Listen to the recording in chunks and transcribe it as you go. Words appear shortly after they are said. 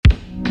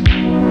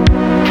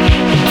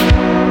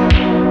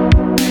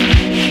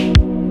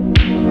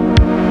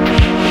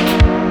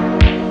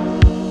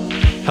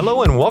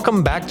Hello and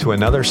welcome back to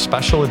another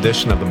special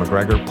edition of the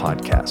McGregor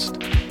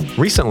Podcast.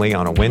 Recently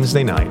on a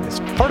Wednesday night,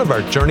 as part of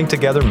our Journey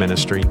Together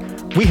ministry,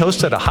 we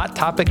hosted a hot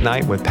topic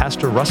night with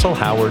Pastor Russell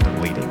Howard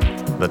leading.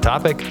 The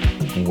topic,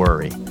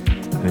 worry.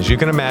 And as you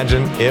can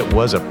imagine, it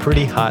was a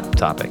pretty hot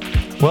topic.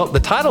 Well, the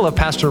title of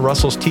Pastor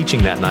Russell's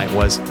teaching that night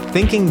was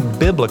Thinking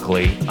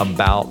Biblically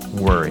About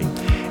Worry.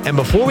 And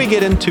before we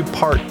get into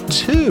part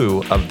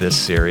 2 of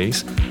this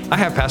series, I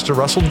have Pastor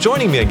Russell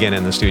joining me again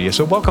in the studio.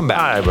 So welcome back.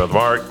 Hi, Brother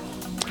Mark.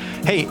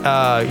 Hey,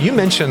 you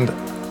mentioned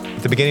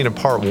at the beginning of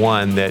part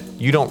 1 that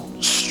you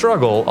don't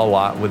struggle a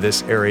lot with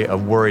this area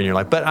of worry in your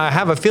life, but I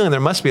have a feeling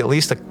there must be at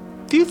least a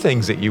few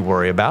things that you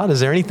worry about. Is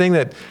there anything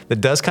that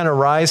does kind of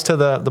rise to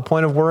the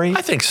point of worry?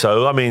 I think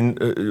so. I mean,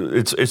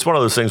 it's one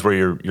of those things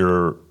where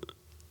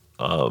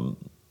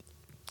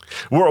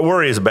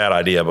worry is a bad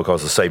idea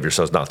because the Savior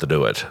says not to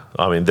do it.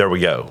 I mean, there we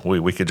go.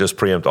 We could just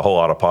preempt a whole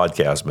lot of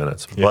podcast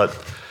minutes. Yeah. But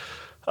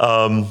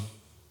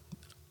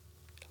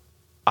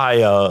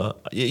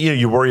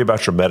you worry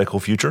about your medical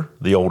future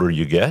the older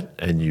you get,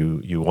 and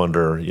you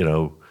wonder,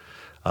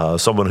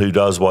 someone who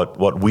does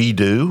what we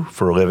do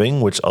for a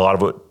living, which a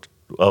lot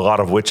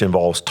of which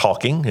involves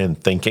talking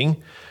and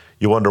thinking.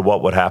 You wonder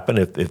what would happen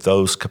if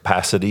those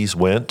capacities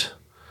went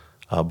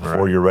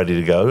before you're ready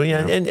to go.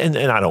 Yeah. And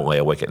I don't lay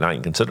awake at night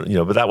and consider,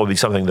 but that would be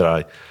something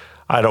that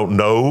I don't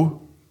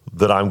know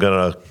that I'm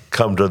going to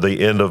come to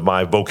the end of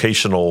my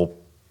vocational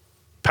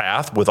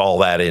path with all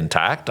that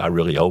intact. I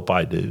really hope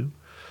I do.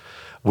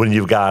 When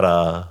you've got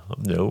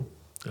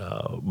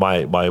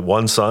my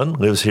one son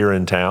lives here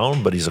in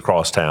town, but he's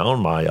across town.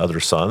 My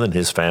other son and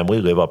his family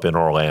live up in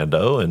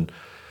Orlando, and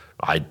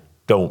I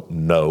don't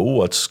know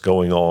what's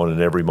going on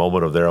in every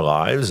moment of their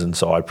lives, and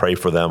so I pray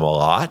for them a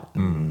lot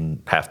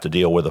and have to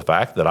deal with the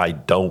fact that I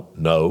don't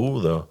know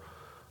the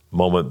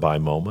moment by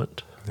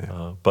moment.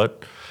 Yeah.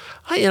 But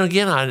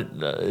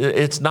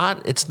it's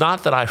not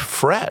that I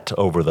fret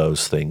over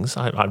those things.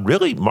 I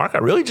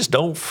really just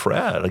don't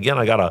fret. Again,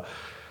 I got a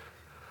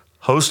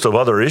host of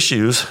other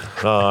issues.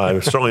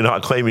 I'm certainly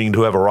not claiming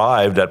to have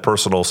arrived at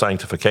personal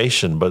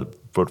sanctification, but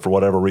for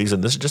whatever reason,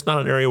 this is just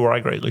not an area where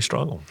I greatly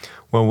struggle.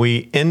 Well,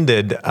 we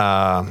ended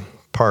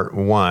part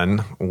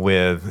 1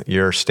 with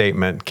your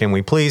statement, can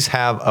we please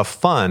have a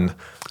fun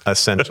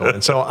essential?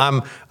 And so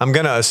I'm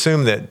going to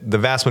assume that the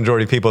vast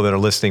majority of people that are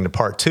listening to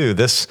part 2,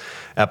 this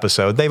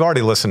episode, they've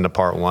already listened to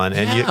part 1,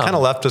 and you kind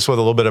of left us with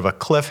a little bit of a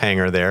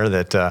cliffhanger there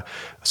that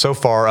so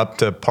far up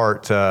to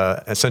part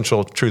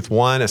Essential Truth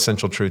 1,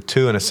 Essential Truth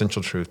 2, and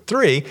Essential Truth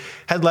 3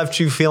 had left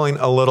you feeling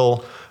a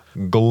little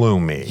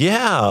gloomy.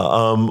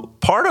 Yeah.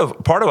 Part of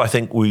I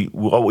think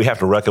what we have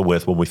to reckon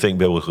with when we think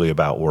biblically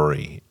about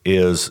worry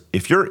is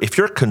if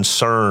you're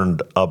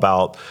concerned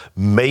about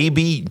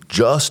maybe,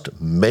 just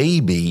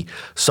maybe,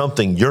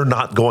 something you're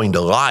not going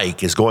to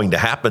like is going to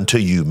happen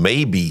to you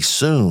maybe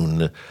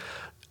soon,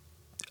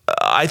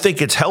 I think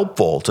it's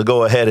helpful to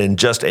go ahead and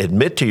just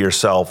admit to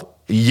yourself,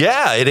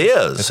 yeah, it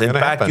is. In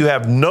fact, you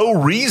have no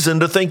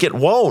reason to think it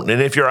won't.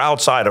 And if you're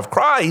outside of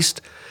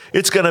Christ,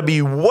 it's going to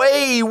be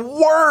way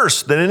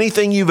worse than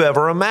anything you've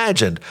ever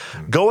imagined.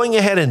 Going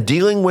ahead and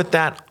dealing with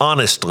that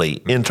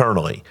honestly,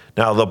 internally.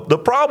 Now, the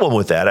problem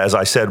with that, as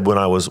I said when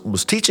I was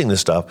teaching this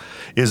stuff,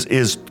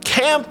 is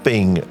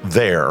camping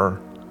there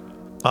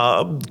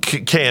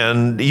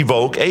can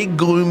evoke a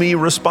gloomy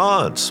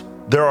response.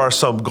 There are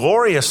some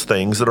glorious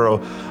things that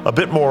are a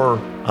bit more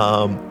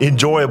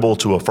enjoyable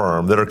to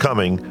affirm that are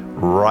coming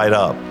right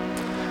up.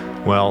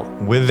 Well,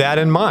 with that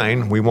in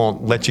mind, we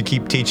won't let you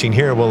keep teaching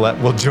here.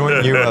 We'll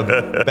join you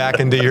back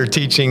into your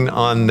teaching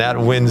on that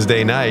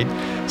Wednesday night.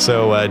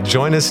 So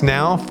join us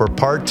now for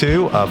part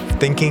 2 of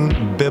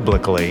Thinking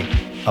Biblically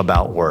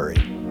About Worry.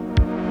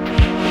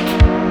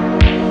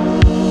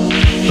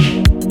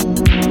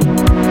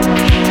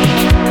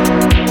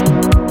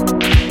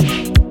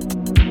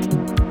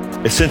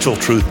 Essential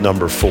truth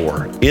number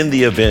 4. In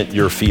the event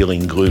you're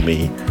feeling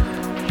gloomy,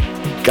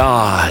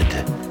 God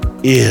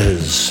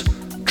is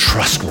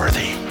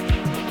trustworthy.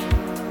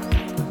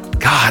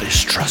 God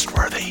is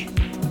trustworthy.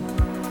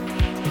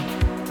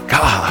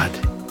 God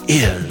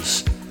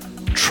is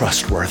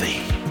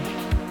trustworthy.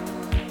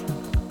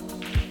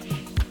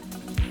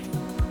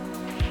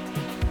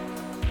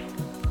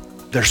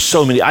 There's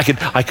so many. I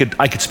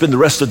could spend the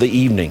rest of the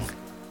evening,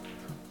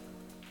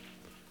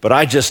 but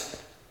I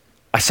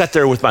sat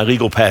there with my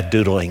legal pad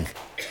doodling.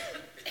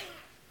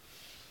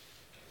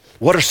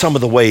 What are some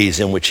of the ways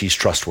in which he's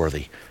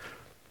trustworthy?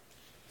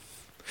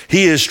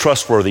 He is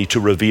trustworthy to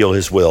reveal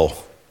his will.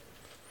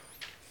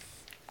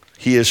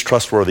 He is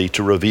trustworthy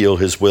to reveal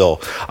his will.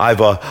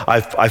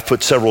 I've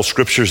put several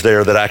scriptures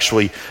there that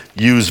actually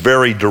use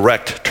very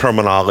direct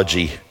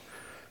terminology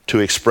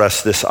to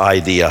express this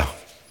idea.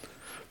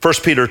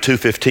 1 Peter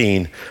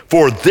 2:15,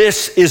 for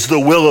this is the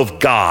will of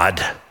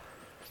God,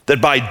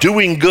 that by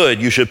doing good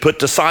you should put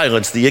to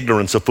silence the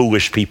ignorance of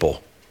foolish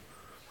people.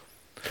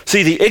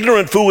 See, the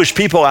ignorant, foolish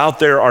people out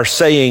there are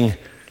saying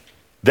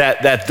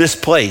that this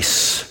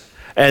place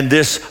and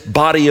this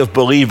body of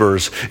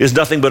believers is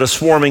nothing but a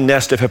swarming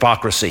nest of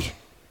hypocrisy.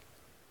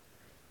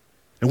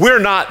 And we're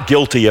not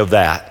guilty of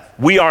that.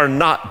 We are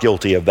not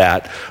guilty of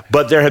that.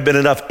 But there have been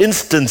enough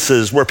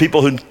instances where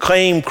people who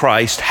claim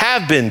Christ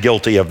have been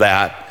guilty of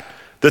that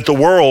the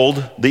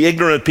world, the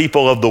ignorant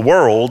people of the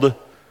world,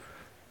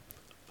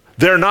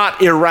 they're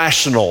not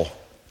irrational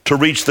to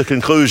reach the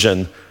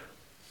conclusion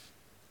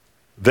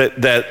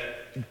that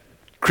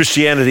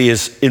Christianity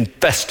is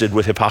infested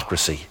with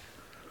hypocrisy.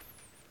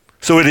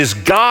 So it is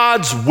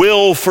God's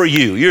will for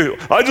you.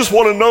 I just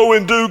want to know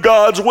and do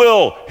God's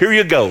will. Here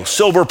you go,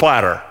 silver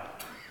platter.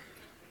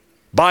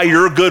 By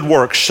your good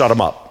works, shut them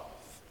up.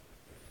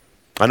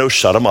 I know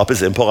shut them up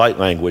is impolite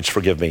language,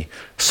 forgive me.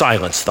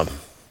 Silence them.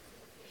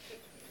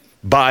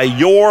 By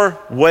your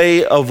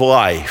way of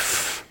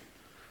life.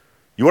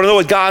 You want to know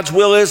what God's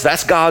will is?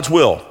 That's God's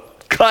will.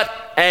 Cut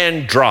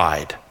and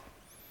dried.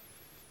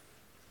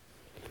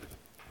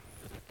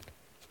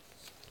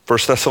 1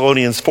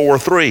 Thessalonians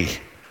 4:3.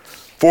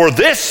 For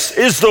this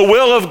is the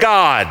will of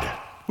God.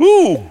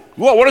 Ooh, I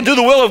want to do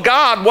the will of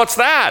God. What's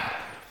that?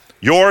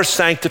 Your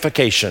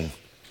sanctification.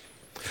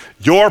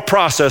 Your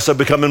process of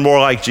becoming more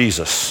like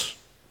Jesus.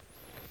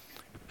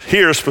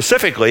 Here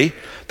specifically,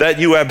 that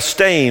you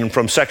abstain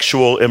from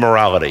sexual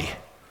immorality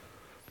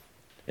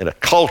in a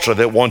culture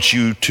that wants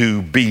you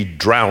to be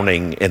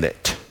drowning in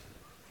it.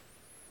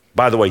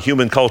 By the way,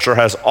 human culture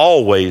has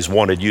always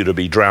wanted you to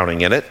be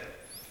drowning in it.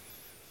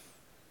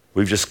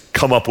 We've just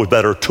come up with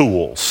better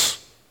tools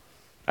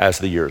as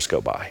the years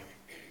go by.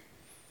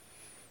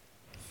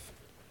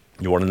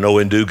 You want to know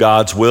and do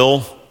God's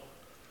will?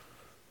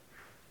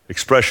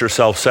 Express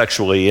yourself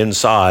sexually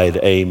inside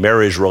a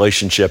marriage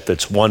relationship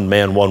that's one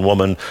man, one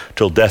woman,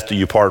 till death do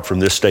you part from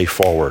this day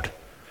forward.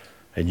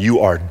 And you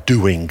are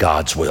doing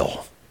God's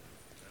will.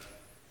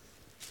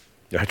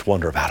 You have to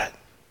wonder about it.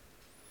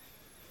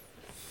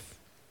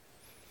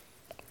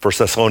 1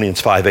 Thessalonians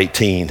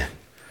 5:18.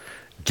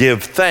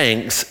 Give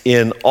thanks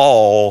in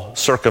all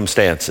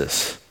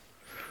circumstances.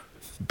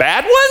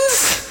 Bad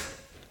ones?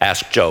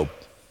 Ask Job.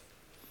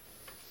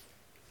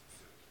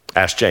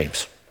 Ask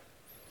James.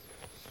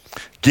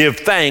 Give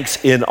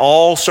thanks in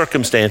all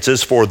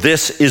circumstances, for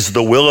this is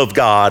the will of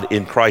God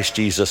in Christ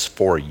Jesus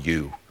for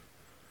you.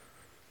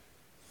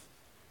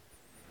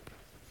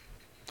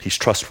 He's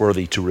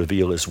trustworthy to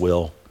reveal his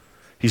will.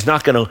 He's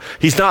not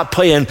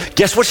playing,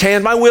 guess which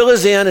hand my will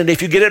is in, and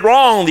if you get it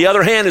wrong, the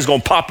other hand is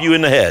going to pop you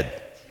in the head.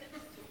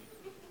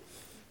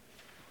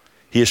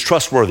 He is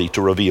trustworthy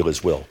to reveal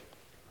his will.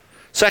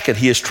 Second,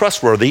 he is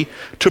trustworthy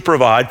to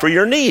provide for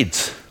your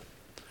needs.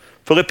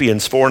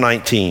 Philippians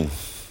 4:19.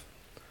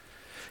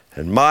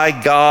 And my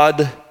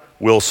God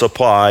will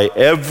supply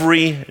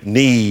every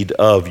need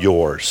of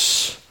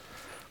yours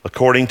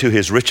according to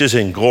his riches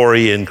and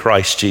glory in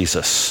Christ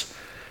Jesus.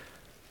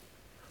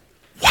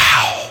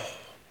 Wow.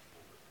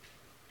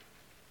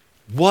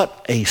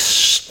 What a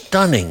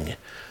stunning,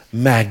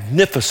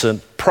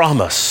 magnificent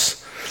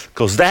promise.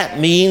 Because that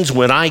means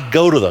when I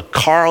go to the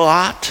car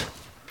lot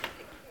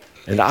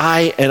and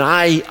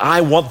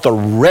I want the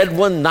red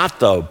one, not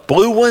the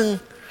blue one,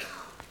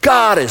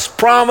 God has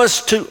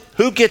promised to,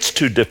 who gets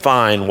to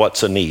define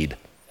what's a need?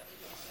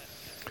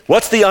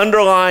 What's the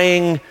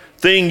underlying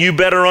thing you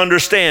better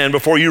understand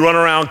before you run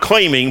around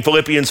claiming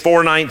Philippians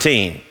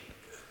 4:19?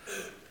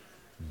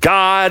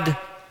 God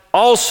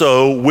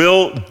also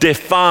will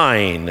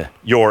define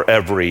your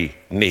every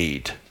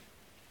need.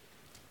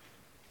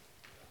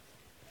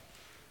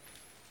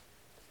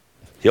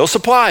 He'll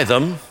supply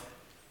them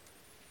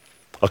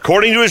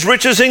according to his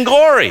riches and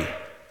glory.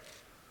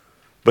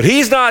 But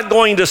he's not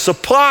going to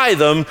supply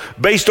them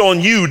based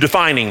on you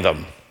defining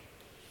them.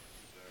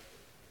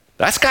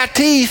 That's got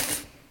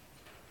teeth.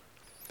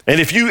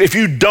 And if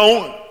you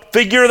don't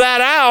figure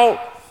that out,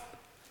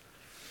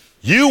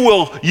 you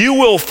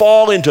will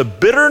fall into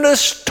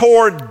bitterness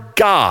toward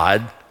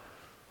God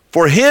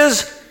for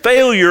his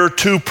failure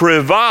to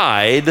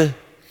provide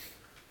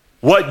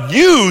what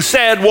you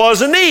said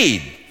was a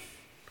need.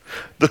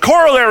 The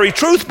corollary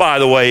truth, by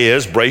the way,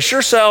 is brace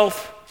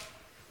yourself.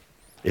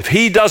 If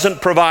he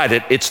doesn't provide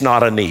it, it's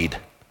not a need.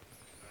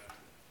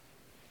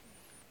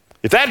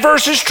 If that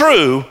verse is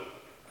true,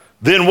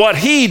 then what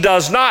he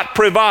does not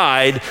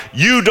provide,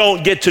 you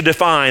don't get to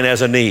define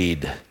as a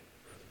need.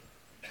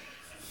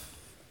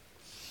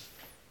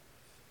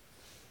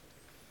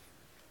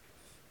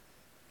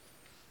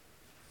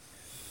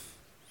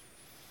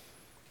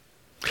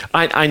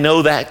 I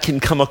know that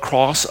can come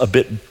across a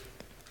bit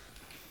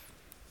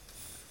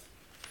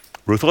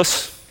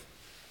ruthless.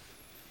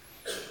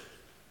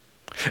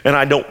 And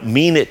I don't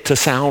mean it to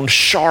sound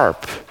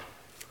sharp.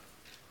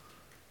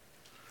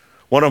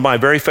 One of my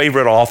very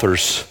favorite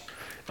authors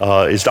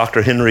is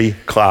Dr. Henry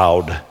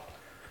Cloud.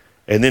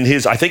 And then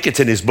I think it's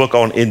in his book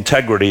on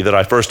integrity that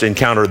I first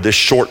encountered this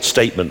short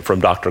statement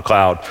from Dr.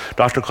 Cloud.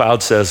 Dr.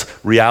 Cloud says,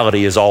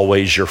 reality is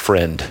always your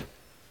friend.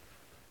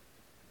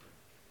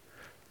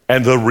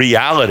 And the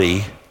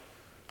reality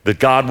that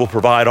God will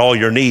provide all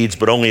your needs,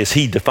 but only as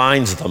he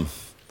defines them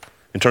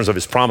in terms of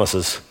his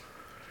promises,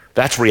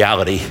 that's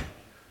reality.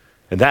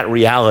 And that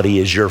reality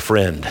is your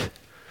friend.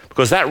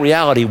 Because that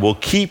reality will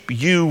keep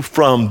you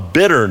from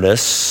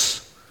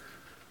bitterness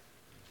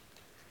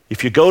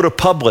If you go to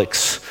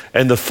Publix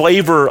and the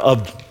flavor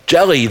of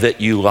jelly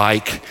that you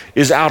like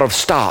is out of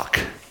stock,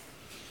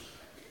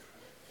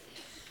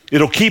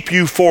 it'll keep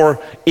you from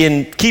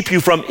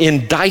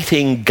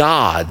indicting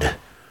God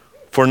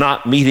for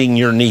not meeting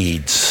your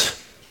needs.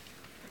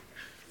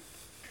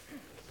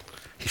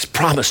 He's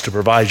promised to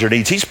provide your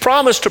needs. He's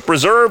promised to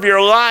preserve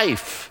your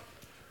life.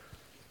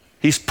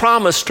 He's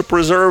promised to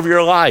preserve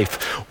your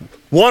life.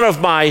 One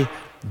of my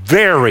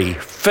very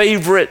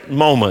favorite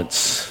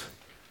moments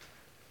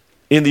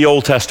in the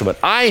Old Testament.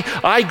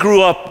 I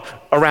grew up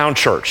around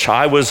church.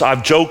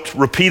 I've joked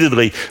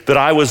repeatedly that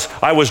I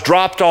was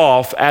dropped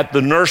off at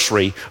the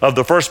nursery of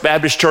the First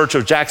Baptist Church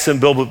of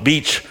Jacksonville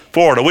Beach,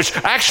 Florida, which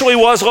actually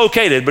was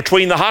located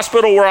between the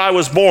hospital where I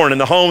was born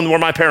and the home where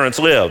my parents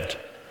lived.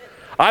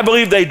 I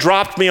believe they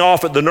dropped me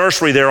off at the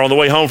nursery there on the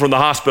way home from the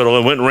hospital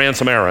and went and ran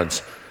some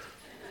errands.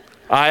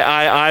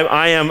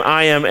 I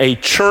am a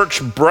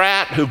church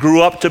brat who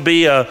grew up to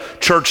be a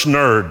church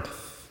nerd.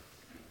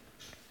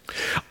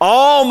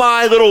 All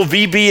my little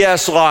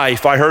VBS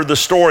life, I heard the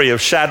story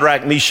of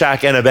Shadrach,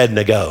 Meshach, and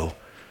Abednego.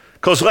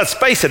 Because let's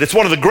face it, it's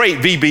one of the great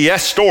VBS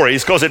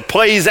stories because it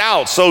plays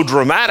out so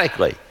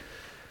dramatically.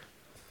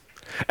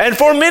 And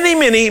for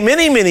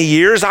many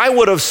years, I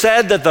would have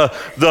said that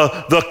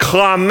the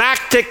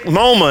climactic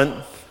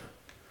moment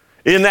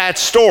in that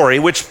story,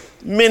 which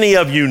many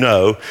of you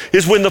know,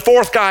 is when the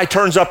fourth guy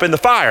turns up in the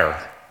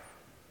fire.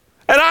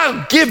 And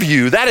I'll give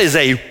you, that is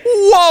a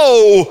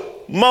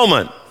whoa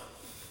moment.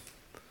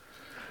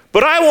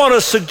 But I want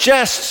to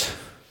suggest,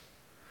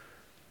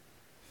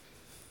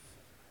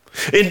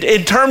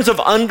 in terms of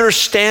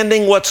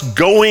understanding what's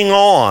going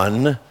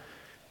on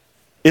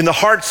in the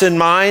hearts and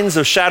minds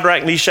of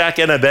Shadrach, Meshach,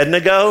 and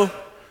Abednego,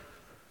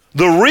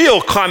 the real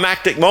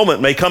climactic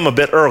moment may come a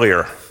bit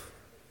earlier.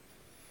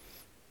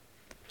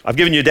 I've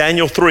given you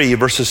Daniel 3,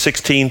 verses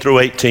 16 through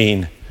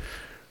 18.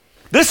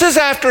 This is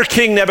after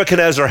King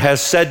Nebuchadnezzar has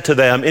said to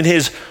them in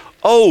his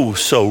oh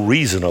so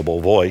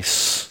reasonable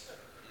voice,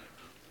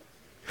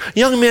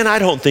 "Young men, I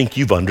don't think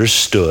you've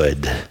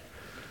understood.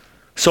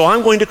 So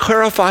I'm going to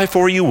clarify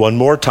for you one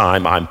more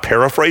time." I'm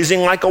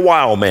paraphrasing like a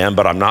wild man,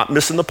 but I'm not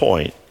missing the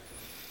point.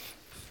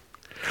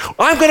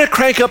 "I'm going to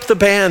crank up the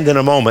band in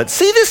a moment.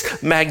 See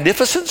this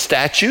magnificent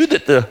statue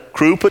that the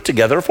crew put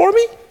together for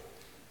me?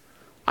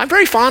 I'm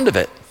very fond of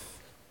it.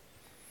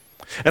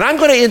 And I'm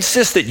going to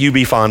insist that you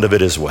be fond of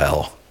it as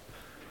well.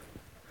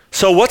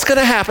 So what's going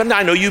to happen?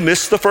 I know you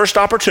missed the first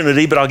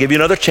opportunity, but I'll give you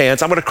another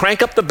chance. I'm going to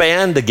crank up the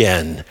band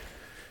again.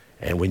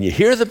 And when you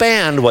hear the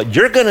band, what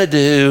you're going to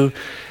do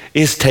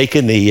is take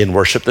a knee and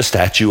worship the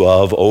statue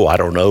of,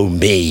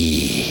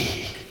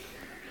 me.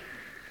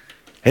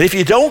 And if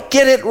you don't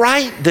get it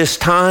right this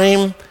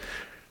time,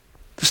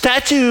 the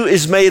statue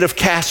is made of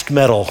cast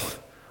metal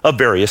of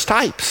various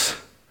types.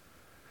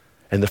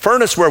 And the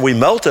furnace where we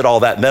melted all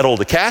that metal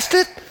to cast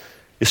it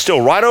is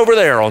still right over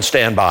there on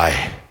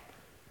standby.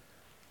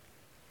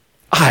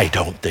 I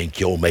don't think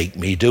you'll make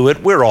me do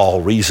it. We're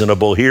all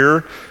reasonable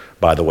here."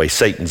 By the way,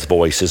 Satan's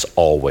voice is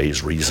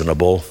always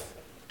reasonable.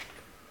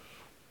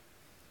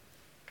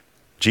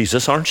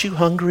 "Jesus, aren't you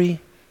hungry?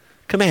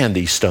 Command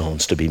these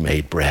stones to be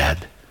made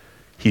bread."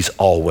 He's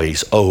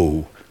always,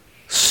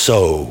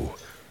 so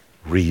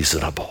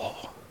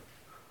reasonable.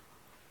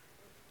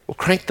 Well,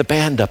 crank the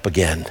band up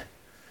again.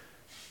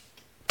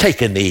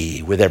 Take a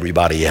knee with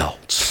everybody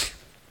else,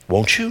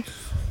 won't you?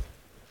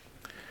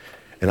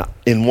 And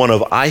in one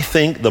of, I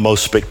think, the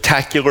most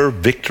spectacular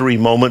victory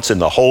moments in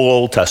the whole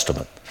Old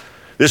Testament,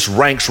 this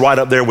ranks right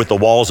up there with the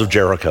walls of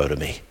Jericho to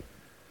me.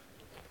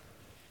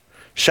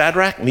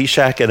 Shadrach,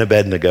 Meshach, and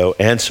Abednego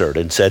answered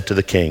and said to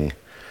the king,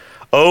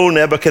 "O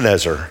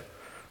Nebuchadnezzar,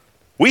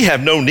 we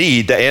have no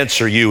need to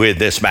answer you in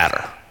this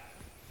matter.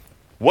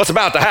 What's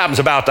about to happen is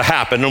about to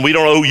happen, and we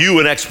don't owe you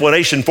an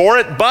explanation for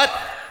it. But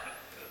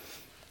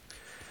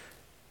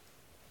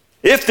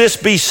if this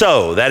be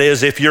so," that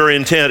is, if your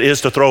intent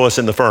is to throw us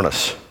in the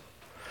furnace,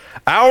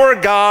 "our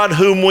God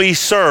whom we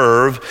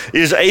serve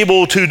is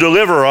able to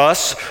deliver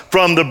us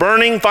from the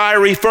burning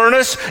fiery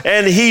furnace,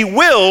 and he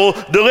will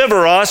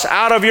deliver us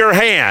out of your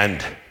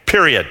hand,"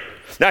 period.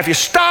 Now, if you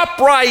stop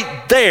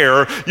right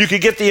there, you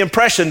could get the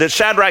impression that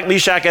Shadrach,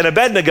 Meshach, and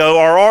Abednego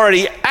are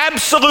already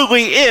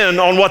absolutely in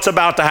on what's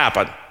about to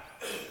happen.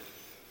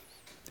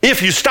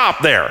 If you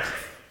stop there.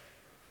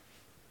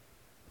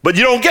 But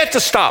you don't get to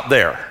stop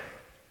there.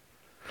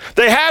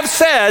 They have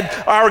said,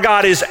 "Our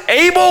God is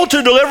able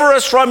to deliver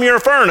us from your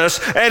furnace,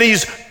 and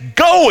he's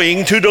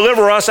going to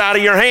deliver us out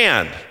of your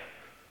hand."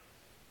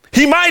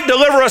 He might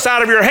deliver us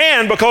out of your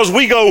hand because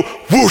we go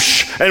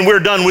whoosh and we're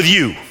done with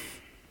you.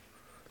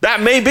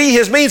 That may be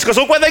his means, because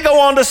look what they go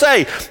on to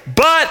say.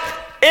 "But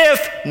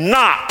if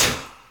not,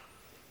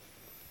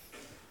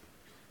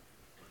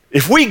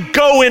 if we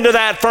go into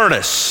that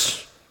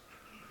furnace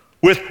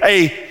with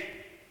a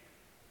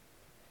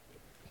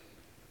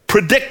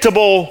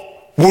predictable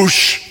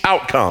whoosh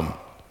outcome,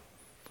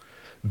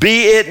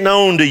 be it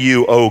known to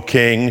you, O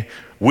king,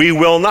 we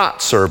will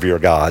not serve your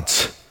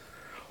gods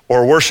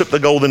or worship the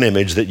golden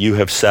image that you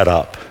have set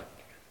up."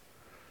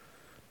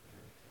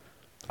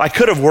 I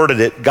could have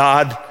worded it,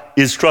 God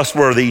is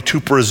trustworthy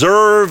to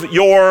preserve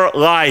your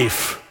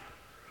life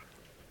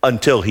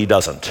until he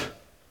doesn't.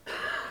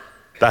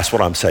 That's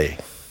what I'm saying.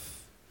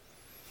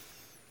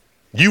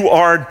 You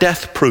are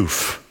death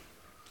proof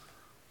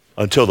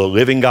until the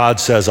living God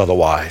says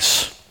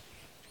otherwise.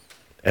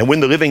 And when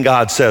the living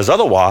God says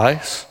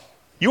otherwise,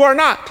 you are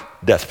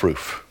not death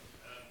proof.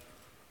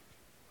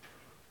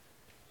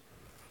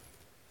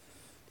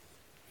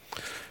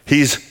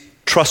 He's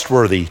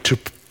trustworthy to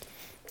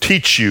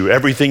teach you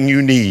everything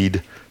you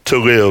need to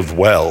live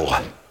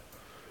well.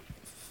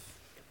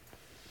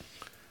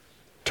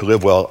 To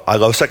live well. I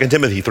love 2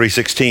 Timothy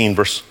 3:16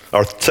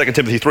 2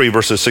 Timothy 3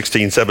 verses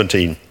 16,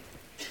 17.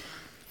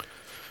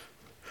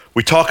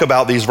 We talk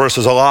about these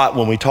verses a lot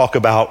when we talk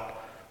about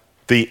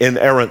the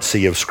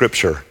inerrancy of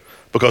Scripture,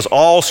 because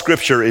all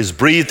Scripture is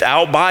breathed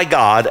out by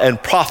God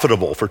and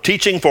profitable for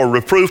teaching, for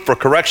reproof, for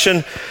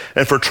correction,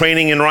 and for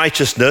training in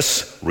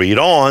righteousness. Read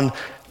on.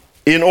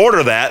 In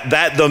order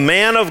that the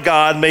man of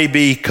God may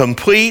be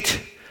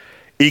complete,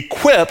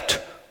 equipped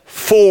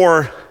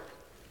for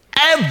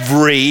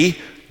every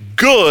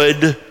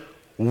good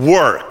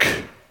work.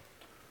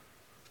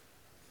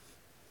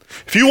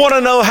 If you want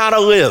to know how to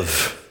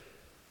live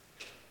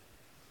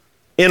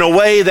in a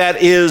way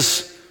that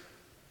is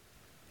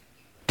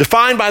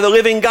defined by the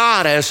living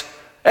God as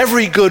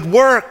every good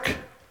work,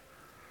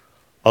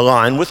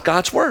 align with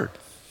God's word.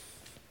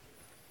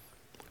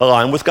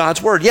 Align with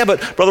God's word. Yeah,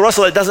 but Brother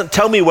Russell, it doesn't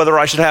tell me whether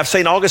I should have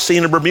St.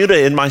 Augustine of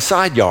Bermuda in my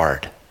side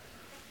yard.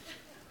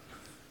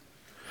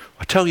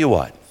 I tell you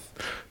what,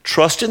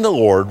 trust in the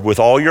Lord with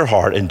all your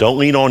heart and don't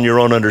lean on your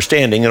own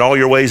understanding. In all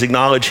your ways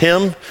acknowledge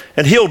him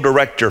and he'll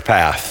direct your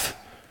path.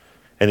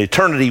 And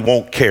eternity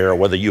won't care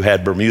whether you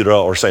had Bermuda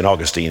or St.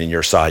 Augustine in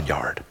your side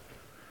yard.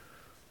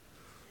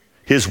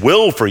 His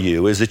will for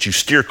you is that you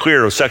steer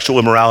clear of sexual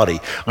immorality,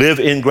 live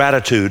in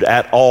gratitude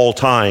at all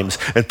times,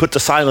 and put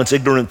to silence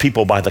ignorant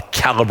people by the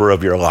caliber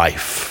of your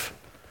life.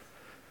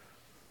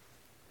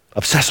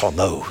 Obsess on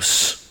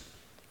those.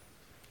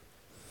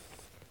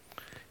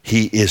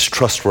 He is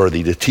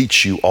trustworthy to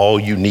teach you all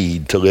you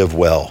need to live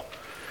well.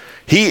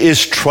 He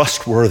is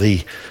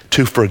trustworthy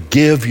to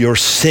forgive your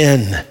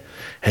sin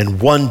and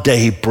one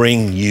day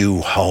bring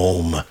you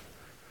home.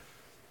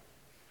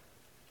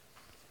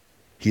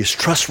 He is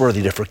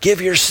trustworthy to forgive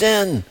your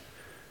sin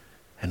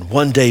and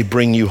one day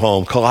bring you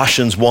home.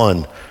 Colossians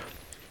 1,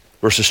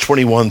 verses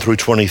 21 through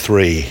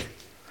 23.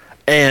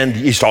 And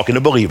he's talking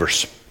to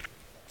believers.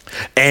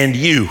 And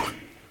you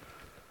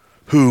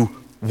who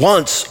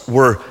once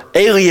were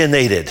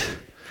alienated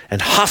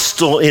and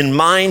hostile in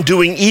mind,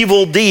 doing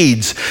evil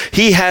deeds,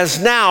 he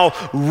has now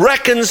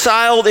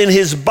reconciled in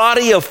his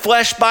body of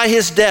flesh by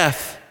his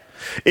death,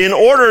 in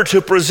order to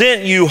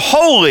present you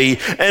holy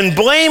and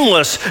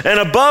blameless and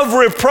above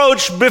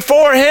reproach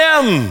before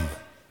him.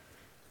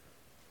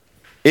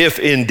 If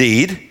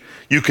indeed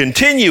you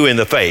continue in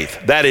the faith,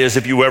 that is,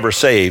 if you were ever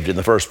saved in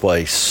the first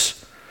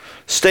place,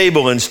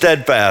 stable and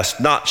steadfast,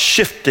 not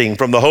shifting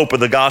from the hope of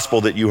the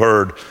gospel that you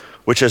heard,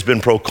 which has been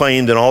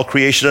proclaimed in all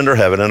creation under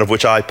heaven, and of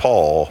which I,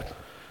 Paul,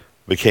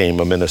 became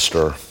a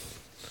minister.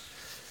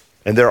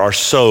 And there are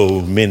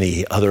so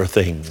many other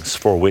things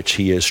for which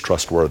he is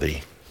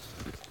trustworthy.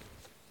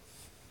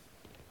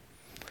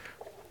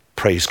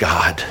 Praise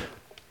God.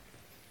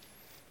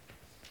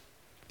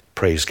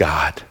 Praise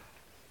God.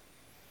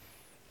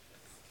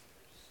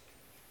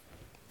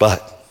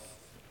 But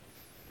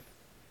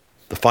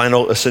the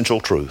final essential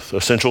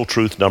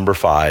truth number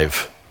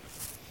 5,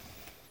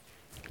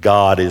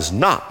 God is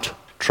not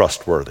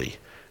trustworthy.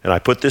 And I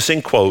put this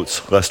in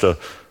quotes lest a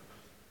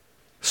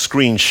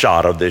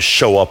screenshot of this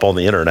show up on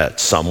the internet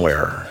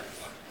somewhere.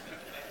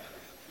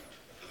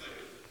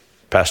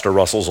 Pastor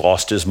Russell's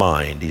lost his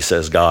mind. He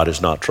says God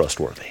is not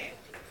trustworthy.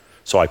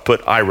 So I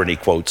put irony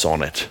quotes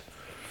on it.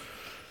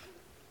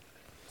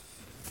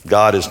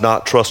 God is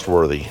not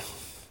trustworthy.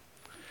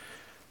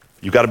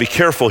 You've got to be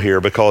careful here,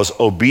 because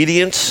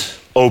obedience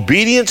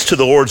to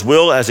the Lord's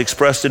will as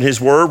expressed in his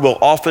word will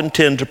often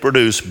tend to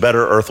produce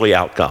better earthly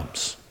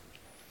outcomes.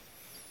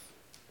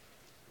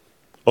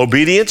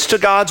 Obedience to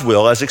God's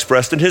will as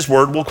expressed in his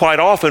word will quite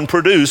often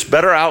produce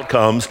better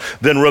outcomes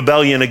than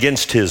rebellion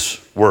against his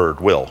word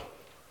will.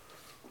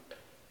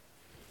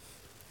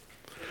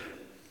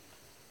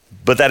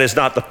 But that is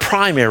not the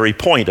primary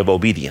point of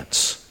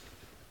obedience.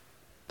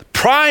 The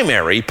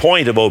primary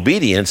point of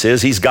obedience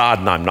is he's God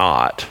and I'm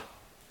not.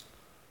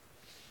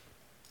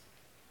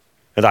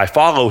 And I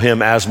follow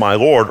him as my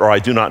Lord, or I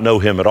do not know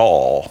him at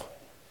all.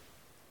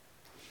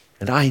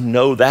 And I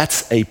know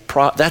that's a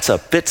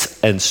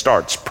fits and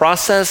starts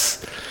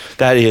process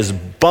that is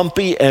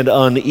bumpy and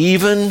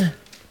uneven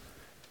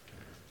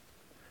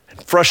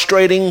and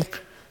frustrating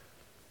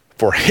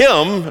for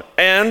him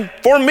and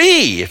for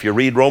me, if you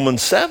read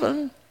Romans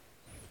 7.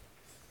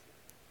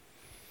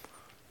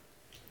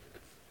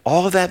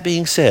 All of that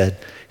being said,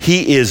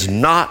 he is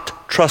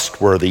not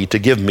trustworthy to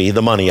give me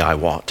the money I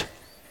want.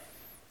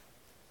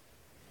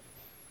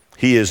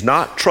 He is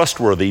not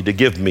trustworthy to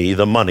give me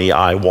the money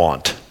I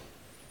want.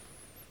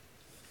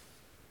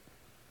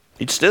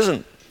 He just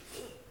isn't.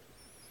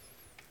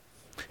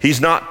 He's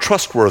not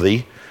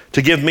trustworthy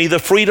to give me the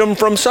freedom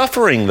from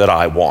suffering that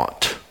I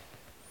want.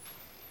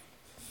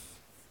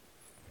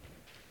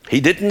 He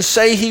didn't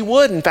say he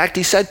would. In fact,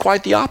 he said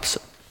quite the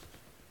opposite.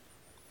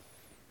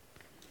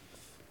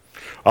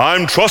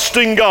 I'm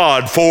trusting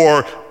God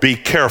for, be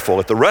careful.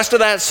 If the rest of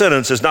that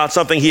sentence is not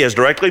something he has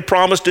directly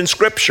promised in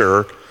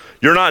Scripture,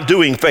 you're not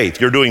doing faith,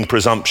 you're doing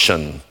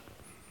presumption.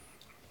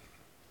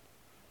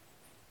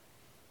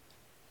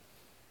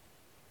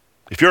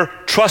 If you're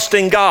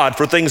trusting God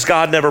for things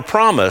God never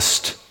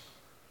promised,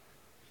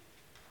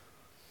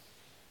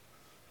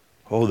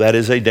 oh, that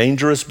is a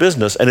dangerous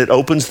business, and it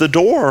opens the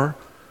door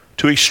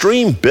to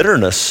extreme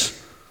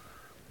bitterness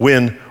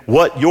when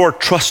what you're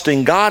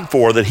trusting God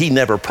for that he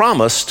never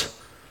promised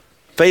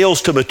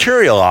fails to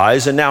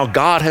materialize, and now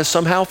God has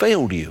somehow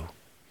failed you.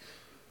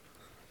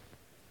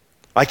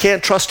 I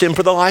can't trust him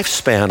for the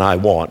lifespan I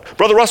want.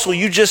 Brother Russell,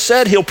 you just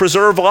said he'll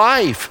preserve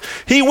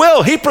life. He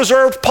will. He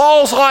preserved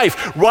Paul's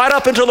life right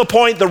up until the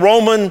point the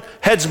Roman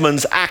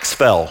headsman's axe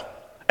fell,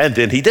 and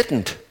then he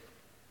didn't.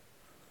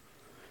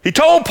 He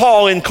told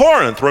Paul in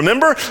Corinth,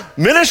 remember,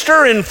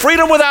 minister in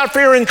freedom without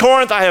fear in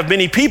Corinth. I have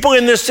many people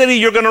in this city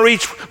you're going to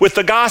reach with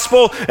the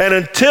gospel, and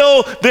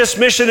until this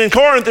mission in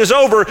Corinth is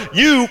over,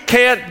 you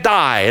can't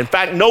die. In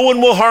fact, no one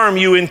will harm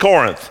you in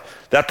Corinth.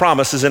 That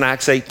promise is in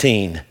Acts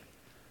 18.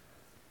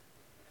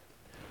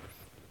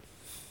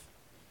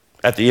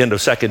 At the end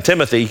of 2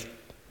 Timothy,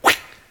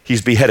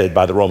 he's beheaded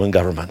by the Roman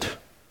government.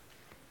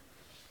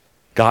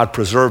 God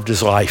preserved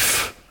his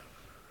life,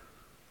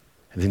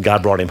 and then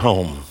God brought him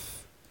home.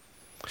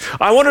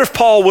 I wonder if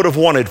Paul would have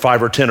wanted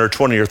 5 or 10 or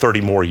 20 or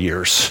 30 more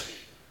years.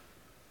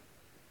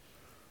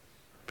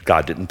 But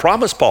God didn't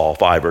promise Paul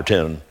 5 or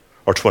 10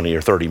 or 20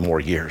 or 30 more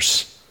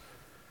years.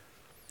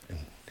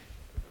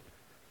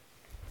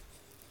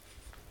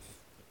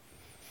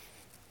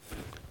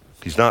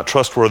 He's not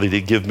trustworthy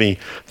to give me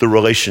the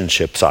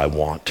relationships I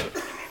want.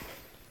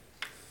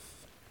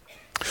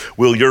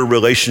 Will your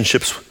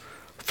relationships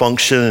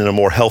function in a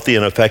more healthy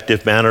and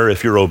effective manner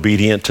if you're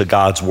obedient to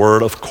God's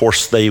word? Of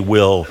course they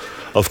will.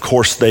 Of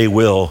course they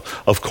will.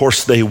 Of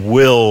course they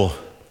will.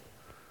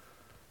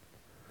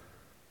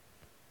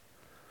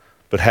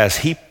 But has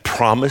he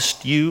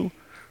promised you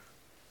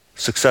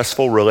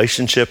successful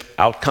relationship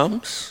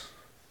outcomes?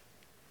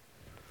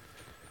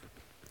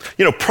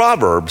 You know,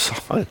 Proverbs,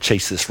 I'm going to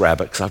chase this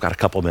rabbit because I've got a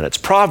couple of minutes.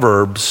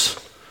 Proverbs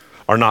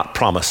are not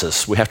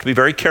promises. We have to be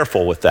very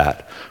careful with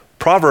that.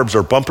 Proverbs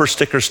are bumper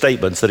sticker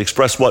statements that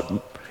express what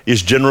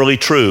is generally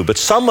true, but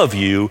some of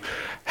you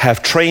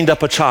have trained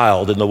up a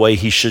child in the way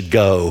he should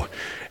go.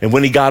 And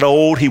when he got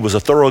old, he was a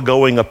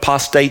thoroughgoing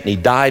apostate and he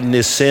died in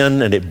his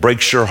sin, and it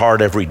breaks your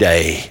heart every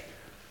day.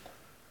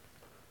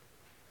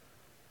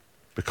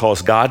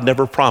 Because God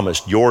never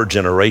promised your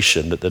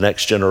generation that the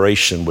next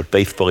generation would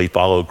faithfully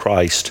follow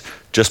Christ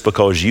just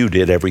because you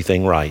did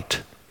everything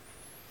right.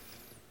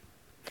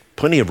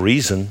 Plenty of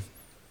reason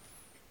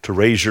to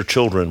raise your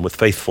children with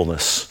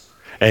faithfulness.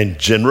 And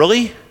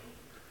generally,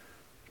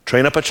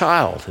 train up a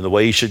child in the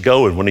way he should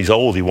go, and when he's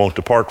old, he won't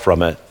depart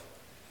from it.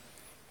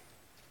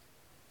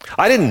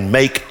 I didn't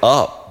make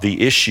up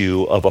the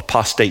issue of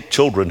apostate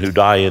children who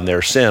die in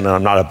their sin, and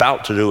I'm not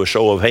about to do a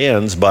show of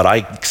hands, but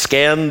I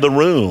scanned the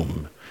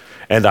room,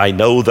 and I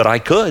know that I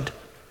could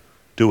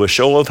do a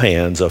show of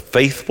hands of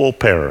faithful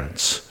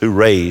parents who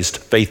raised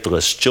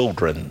faithless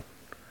children.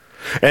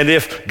 And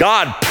if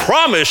God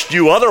promised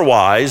you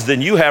otherwise,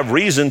 then you have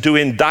reason to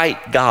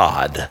indict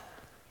God.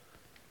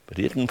 But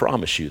he didn't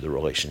promise you the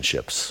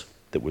relationships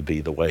that would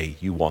be the way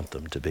you want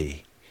them to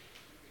be.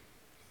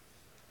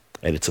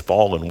 And it's a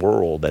fallen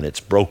world, and it's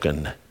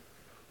broken.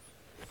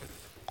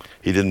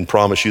 He didn't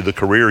promise you the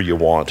career you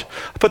want.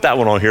 I put that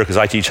one on here because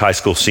I teach high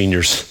school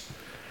seniors.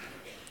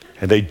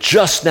 And they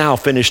just now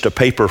finished a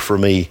paper for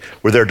me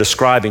where they're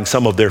describing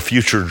some of their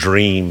future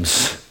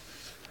dreams.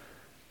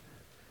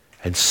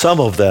 And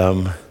some of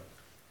them,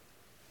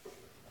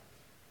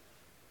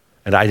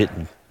 and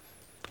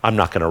I'm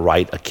not going to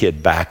write a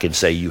kid back and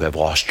say, you have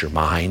lost your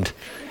mind.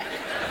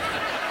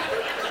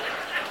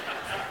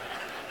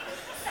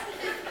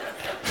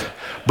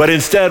 But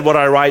instead, what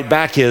I write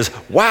back is,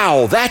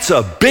 wow, that's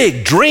a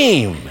big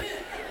dream.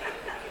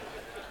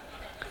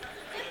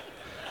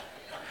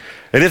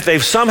 And if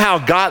they've somehow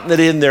gotten it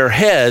in their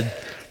head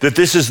that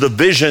this is the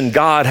vision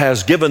God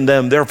has given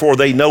them, therefore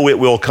they know it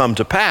will come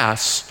to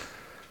pass,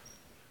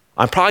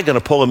 I'm probably going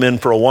to pull them in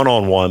for a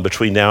one-on-one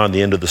between now and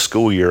the end of the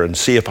school year and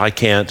see if I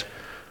can't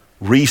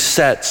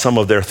reset some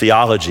of their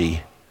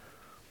theology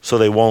so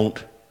they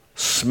won't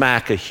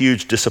smack a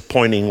huge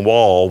disappointing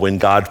wall when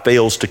God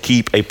fails to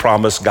keep a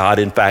promise God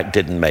in fact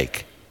didn't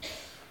make.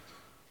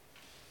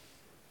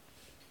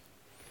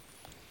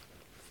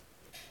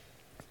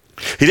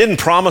 He didn't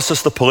promise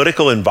us the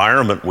political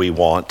environment we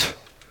want.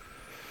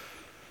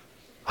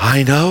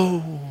 I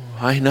know.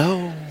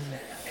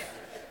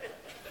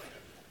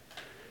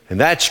 And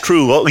that's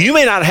true. Well, you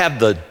may not have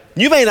the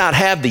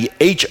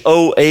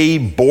HOA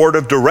board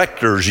of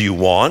directors you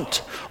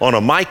want on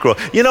a micro.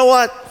 You know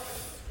what?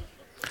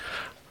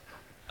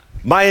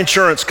 My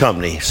insurance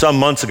company, some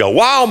months ago,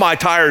 while my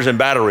tires and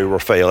battery were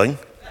failing,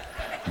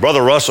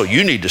 Brother Russell,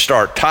 you need to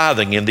start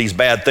tithing and these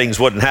bad things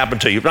wouldn't happen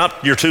to you.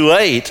 Not, you're too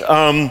late.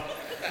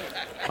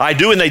 I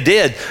do, and they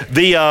did.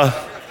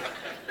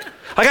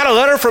 I got a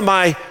letter from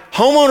my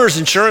homeowner's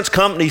insurance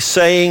company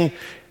saying,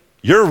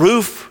 your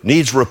roof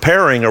needs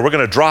repairing or we're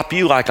going to drop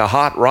you like a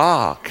hot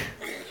rock.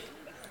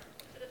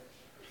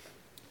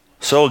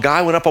 So a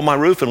guy went up on my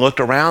roof and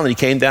looked around and he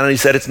came down and he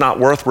said, it's not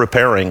worth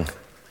repairing.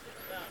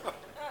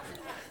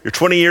 You're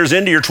 20 years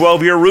into your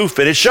 12-year roof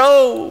and it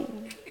shows.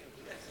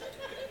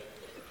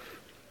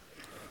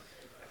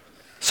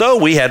 So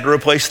we had to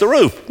replace the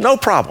roof. No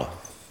problem.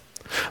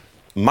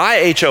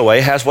 My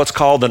HOA has what's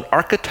called an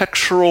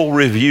architectural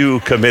review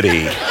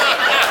committee.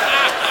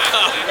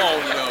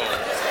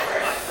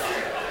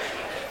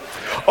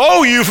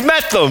 Oh, you've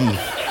met them.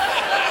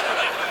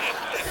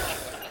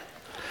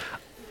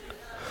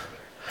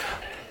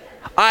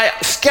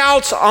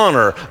 Scout's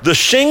honor, the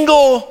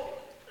shingle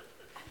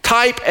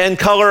type and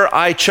color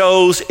I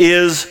chose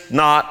is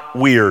not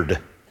weird.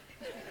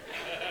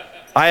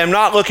 I am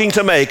not looking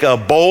to make a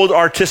bold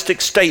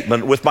artistic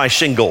statement with my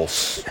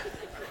shingles.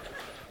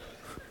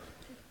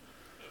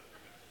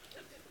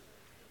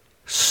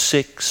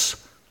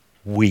 6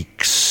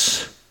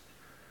 weeks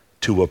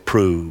to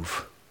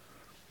approve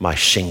my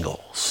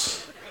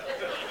shingles.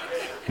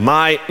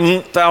 My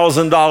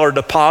 $1,000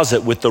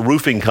 deposit with the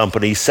roofing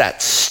company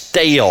sat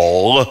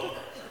stale.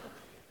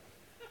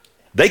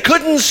 They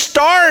couldn't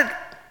start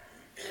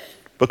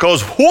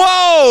because,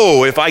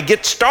 whoa, if I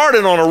get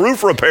started on a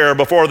roof repair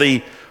before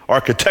the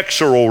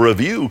Architectural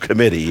Review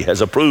Committee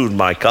has approved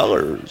my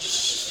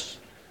colors.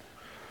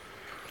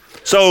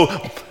 So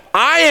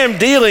I am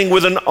dealing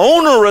with an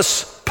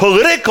onerous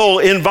political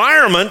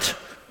environment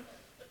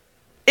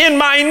in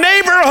my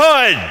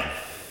neighborhood.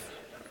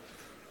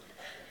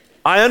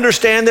 I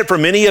understand that for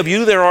many of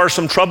you, there are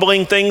some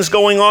troubling things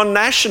going on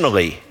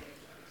nationally.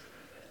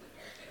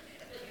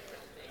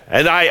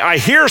 And I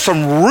hear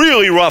some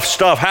really rough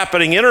stuff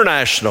happening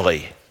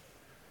internationally.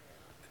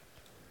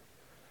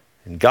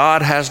 And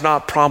God has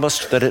not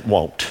promised that it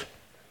won't.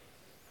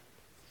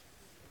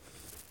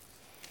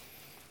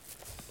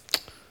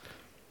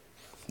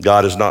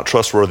 God is not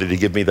trustworthy to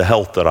give me the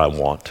health that I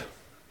want.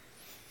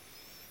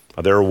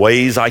 There are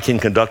ways I can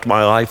conduct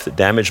my life that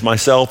damage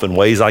myself and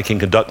ways I can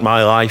conduct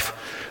my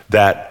life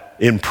that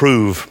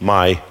improve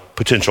my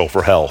potential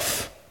for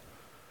health.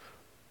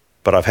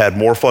 But I've had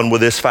more fun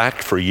with this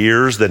fact for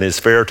years than is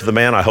fair to the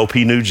man. I hope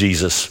he knew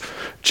Jesus.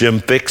 Jim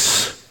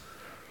Fixx,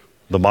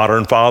 the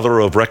modern father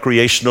of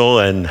recreational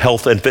and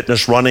health and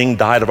fitness running,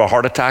 died of a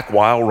heart attack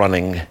while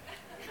running.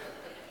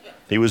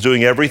 He was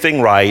doing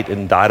everything right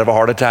and died of a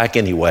heart attack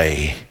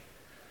anyway.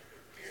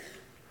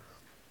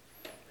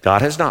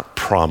 God has not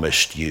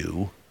promised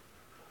you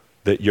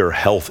that your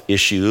health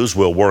issues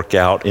will work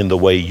out in the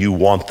way you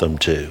want them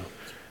to.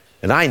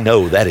 And I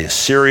know that is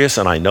serious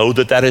and I know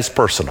that that is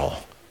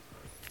personal.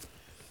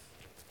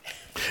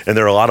 And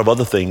there are a lot of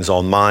other things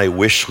on my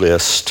wish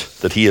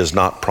list that he has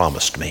not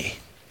promised me.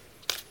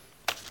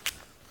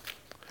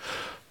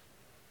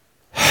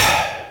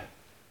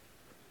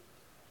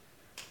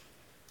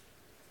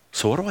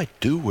 So what do I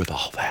do with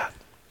all that?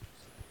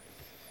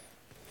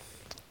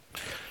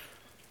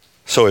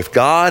 So if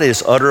God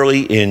is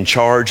utterly in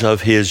charge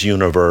of his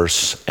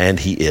universe, and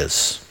he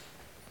is,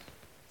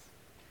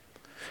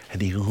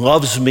 and he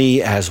loves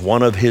me as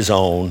one of his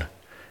own,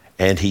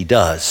 and he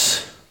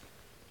does,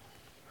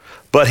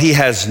 but he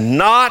has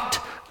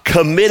not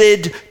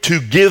committed to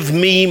give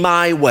me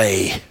my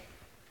way.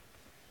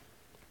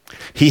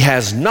 He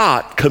has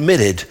not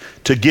committed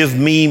to give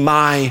me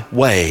my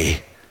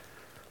way.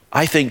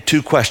 I think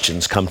 2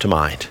 questions come to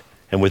mind.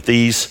 And with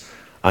these,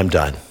 I'm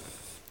done.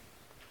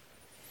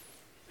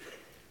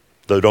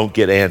 Though don't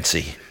get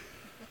antsy,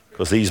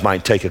 because these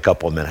might take a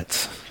couple of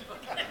minutes.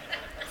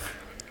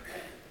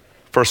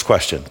 First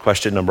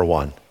question number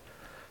 1.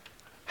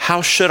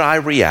 How should I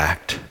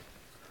react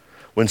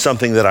when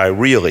something that I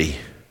really,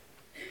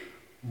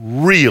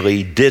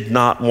 really did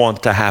not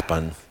want to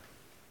happen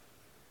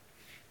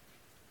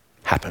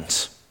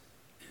happens?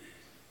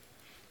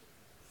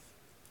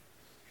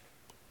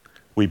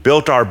 We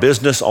built our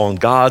business on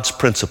God's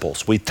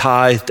principles. We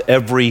tithed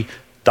every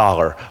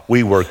dollar.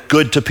 We were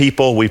good to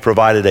people. We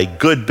provided a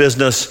good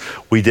business.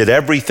 We did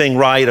everything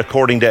right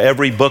according to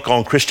every book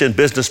on Christian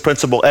business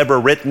principle ever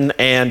written.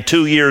 And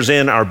 2 years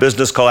in, our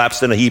business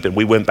collapsed in a heap and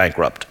we went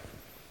bankrupt.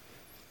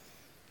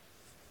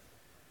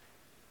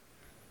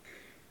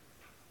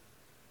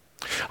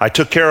 I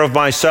took care of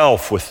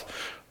myself with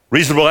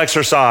reasonable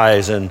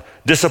exercise and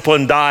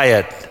disciplined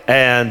diet,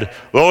 and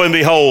lo and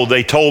behold,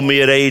 they told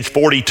me at age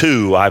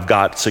 42 I've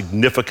got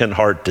significant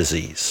heart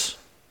disease,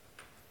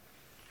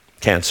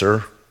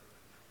 cancer,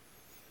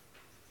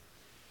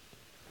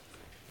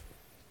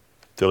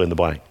 fill in the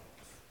blank.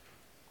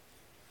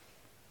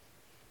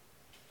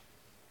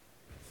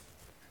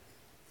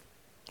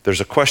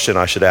 There's a question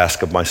I should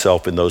ask of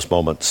myself in those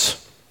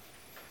moments.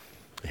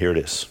 Here it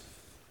is.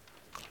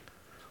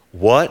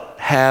 What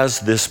has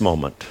this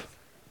moment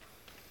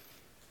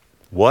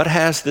What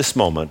has this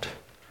moment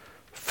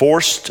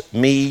forced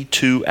me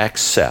to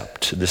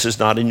accept? This is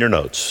not in your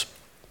notes.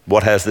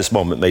 What has this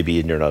moment may be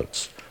in your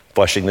notes,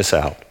 fleshing this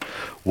out.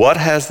 What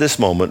has this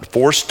moment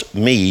forced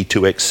me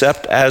to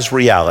accept as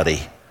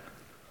reality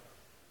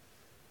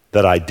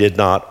that I did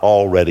not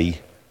already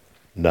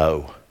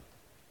know?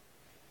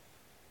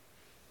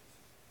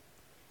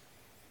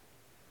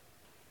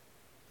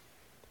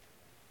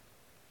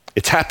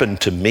 It's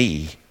happened to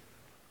me,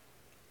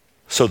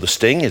 so the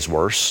sting is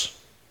worse.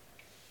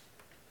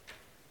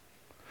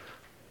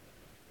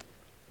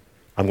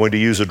 I'm going to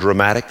use a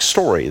dramatic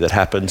story that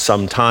happened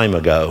some time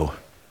ago,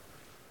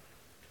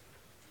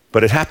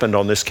 but it happened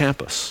on this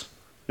campus.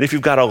 And if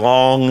you've got a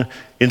long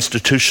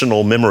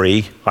institutional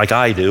memory, like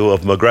I do,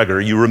 of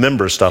McGregor, you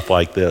remember stuff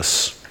like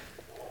this.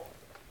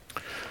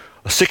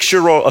 A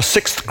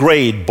sixth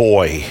grade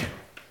boy.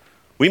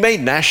 We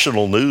made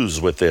national news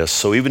with this,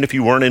 so even if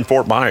you weren't in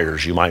Fort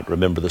Myers, you might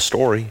remember the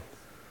story.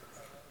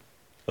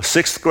 A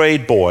sixth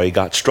grade boy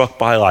got struck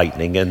by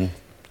lightning and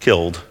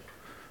killed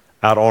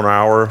out on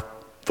our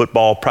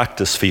football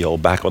practice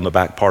field back on the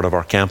back part of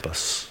our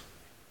campus.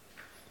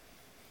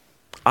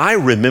 I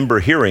remember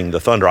hearing the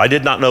thunder. I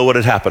did not know what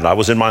had happened. I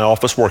was in my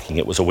office working.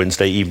 It was a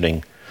Wednesday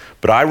evening.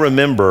 But I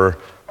remember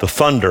the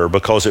thunder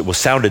because it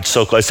sounded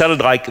so close. It sounded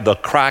like the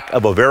crack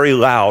of a very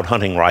loud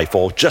hunting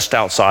rifle just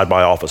outside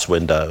my office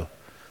window.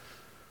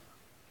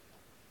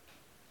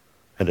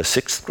 And a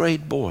sixth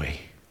grade boy.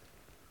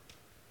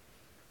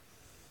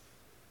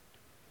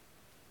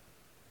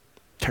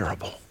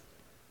 Terrible.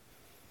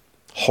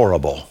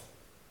 Horrible.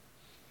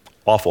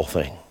 Awful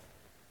thing.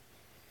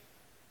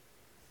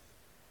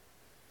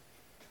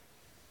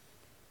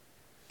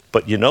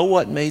 But you know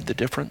what made the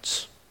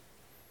difference?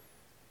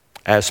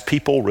 As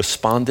people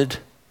responded,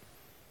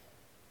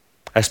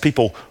 as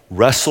people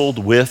wrestled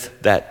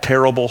with that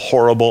terrible,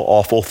 horrible,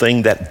 awful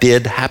thing that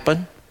did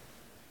happen,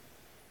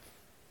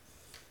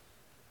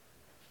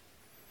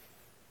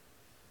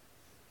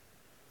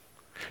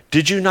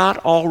 did you not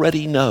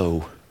already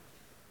know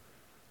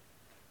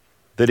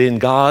that in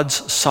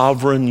God's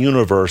sovereign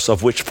universe,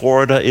 of which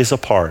Florida is a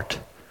part,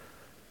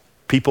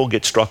 people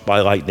get struck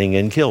by lightning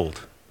and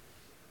killed?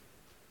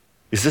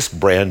 Is this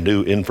brand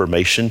new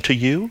information to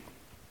you?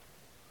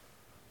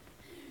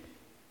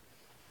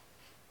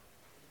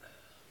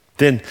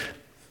 Then,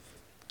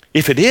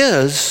 if it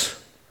is,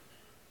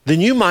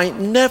 then you might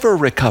never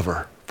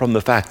recover from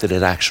the fact that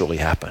it actually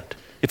happened,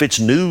 if it's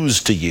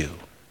news to you.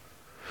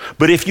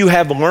 But if you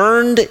have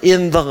learned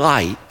in the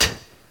light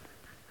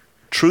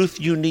truth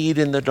you need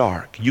in the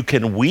dark, you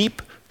can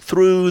weep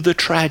through the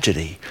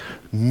tragedy,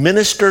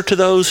 minister to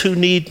those who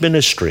need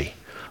ministry,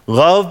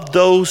 love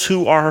those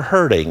who are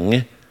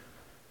hurting,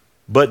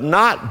 but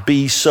not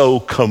be so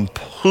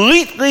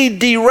completely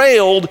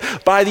derailed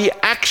by the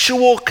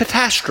actual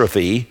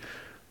catastrophe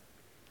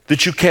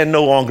that you can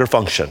no longer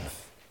function.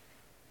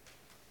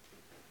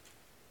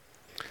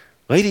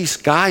 Ladies,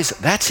 guys,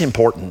 that's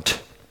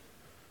important.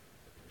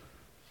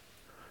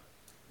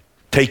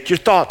 Take your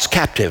thoughts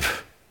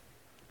captive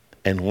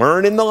and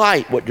learn in the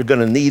light what you're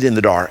going to need in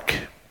the dark.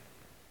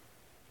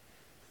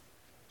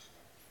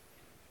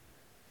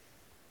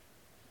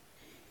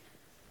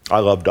 I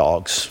love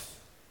dogs.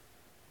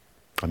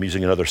 I'm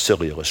using another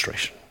silly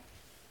illustration.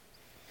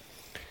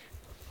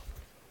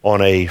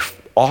 On a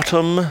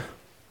autumn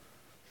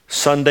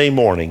Sunday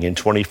morning in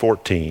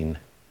 2014,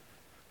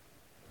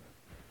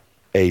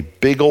 a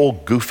big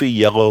old goofy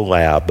yellow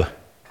lab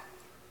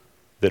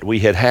that we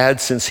had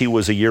had since he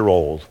was a year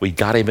old. We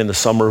got him in the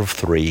summer of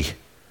 3.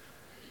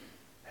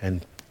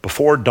 And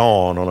before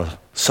dawn on a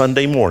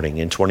Sunday morning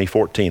in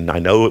 2014, I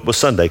know it was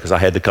Sunday because I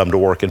had to come to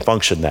work and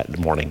function that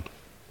morning.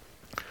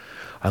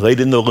 I laid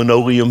in the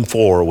linoleum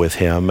floor with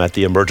him at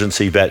the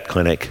emergency vet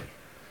clinic.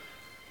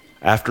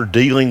 After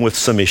dealing with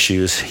some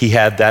issues, he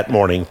had that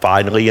morning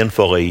finally and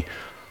fully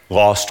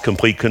lost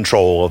complete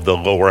control of the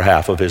lower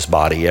half of his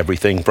body.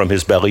 Everything from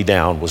his belly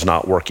down was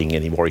not working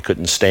anymore. He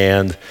couldn't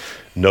stand,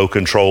 no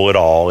control at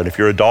all. And if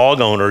you're a dog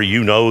owner,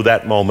 you know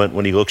that moment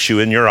when he looks you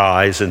in your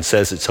eyes and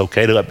says, "It's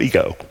okay to let me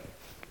go."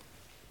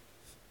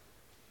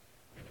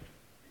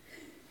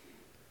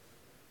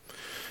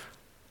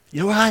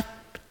 You know what?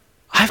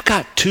 I've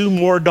got 2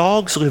 more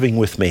dogs living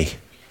with me,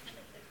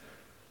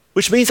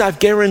 which means I've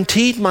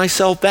guaranteed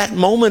myself that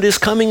moment is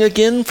coming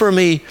again for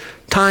me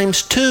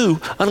times 2,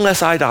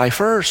 unless I die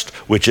first,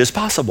 which is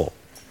possible.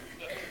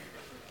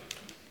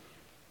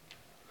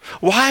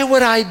 Why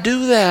would I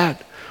do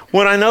that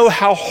when I know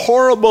how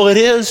horrible it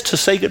is to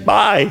say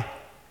goodbye?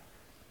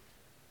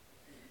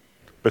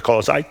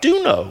 Because I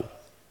do know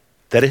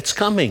that it's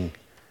coming.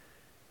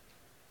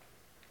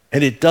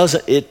 And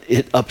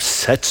it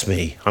upsets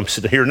me. I'm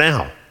sitting here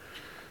now.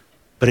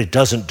 But it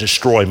doesn't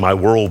destroy my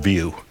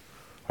worldview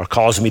or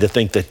cause me to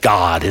think that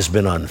God has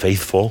been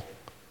unfaithful.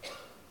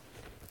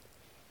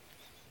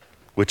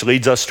 Which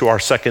leads us to our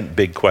second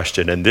big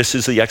question, and this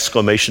is the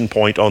exclamation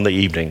point on the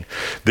evening.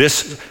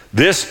 This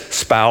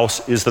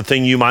spouse is the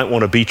thing you might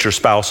want to beat your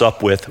spouse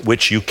up with,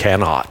 which you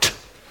cannot.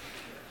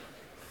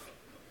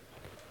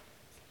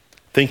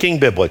 Thinking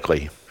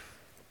biblically.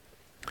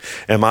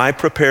 am I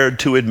prepared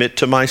to admit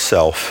to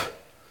myself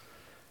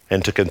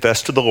and to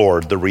confess to the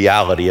Lord the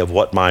reality of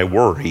what my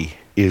worry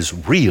is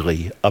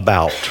really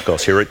about?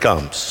 Because here it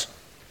comes.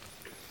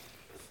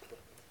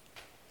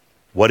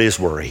 What is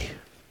worry?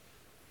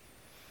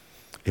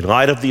 In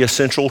light of the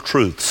essential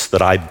truths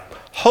that I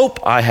hope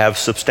I have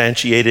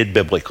substantiated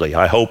biblically,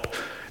 I hope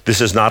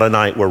this is not a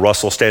night where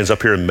Russell stands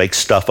up here and makes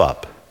stuff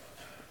up.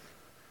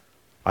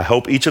 I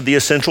hope each of the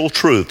essential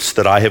truths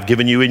that I have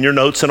given you in your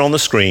notes and on the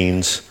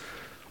screens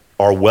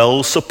are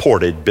well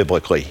supported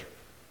biblically.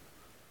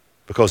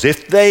 Because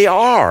if they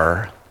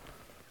are,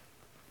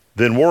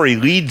 then worry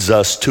leads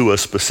us to a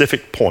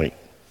specific point.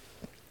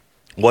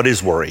 What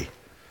is worry?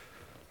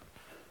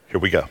 Here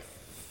we go.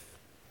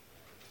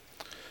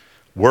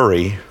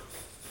 Worry,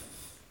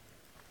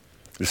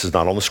 this is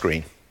not on the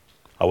screen.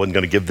 I wasn't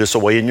going to give this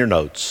away in your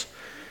notes.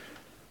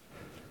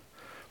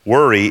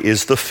 Worry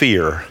is the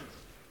fear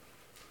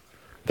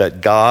that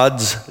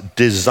God's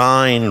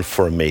design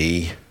for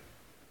me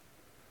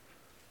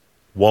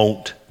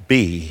won't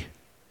be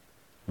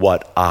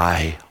what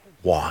I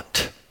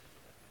want.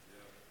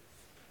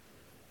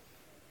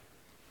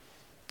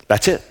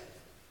 That's it.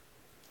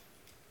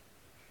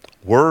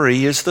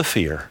 Worry is the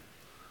fear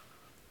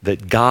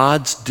that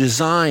God's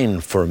design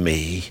for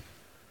me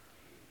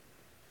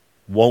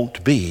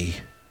won't be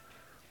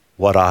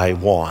what I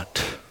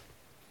want.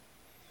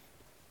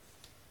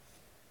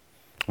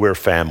 We're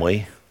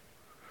family.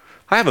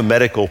 I have a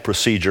medical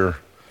procedure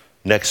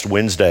next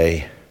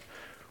Wednesday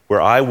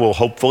where I will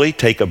hopefully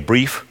take a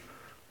brief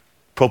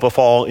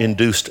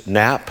propofol-induced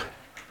nap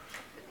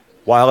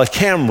while a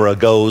camera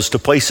goes to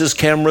places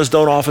cameras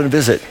don't often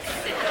visit.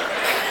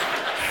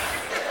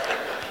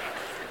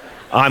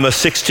 I'm a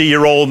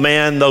 60-year-old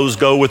man. Those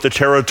go with the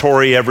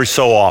territory every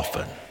so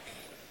often.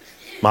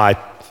 My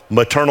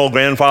maternal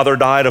grandfather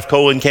died of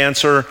colon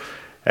cancer,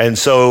 and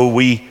so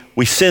we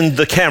send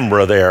the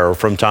camera there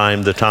from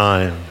time to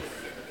time.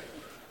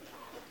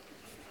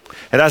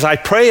 And as I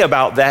pray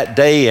about that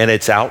day and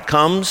its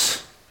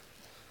outcomes,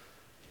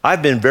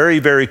 I've been very,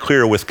 very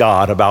clear with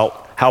God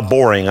about how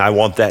boring I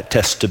want that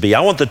test to be.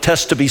 I want the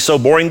test to be so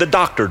boring the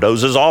doctor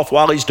dozes off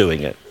while he's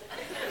doing it.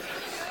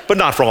 But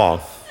not for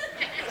long.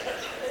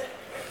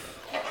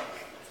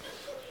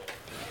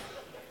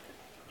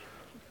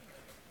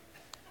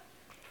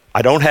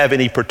 I don't have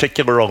any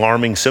particular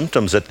alarming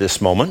symptoms at this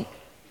moment.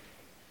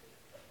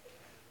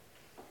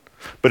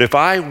 But if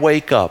I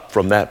wake up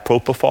from that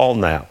propofol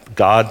nap,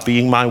 God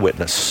being my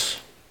witness,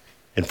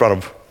 in front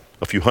of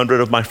a few hundred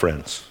of my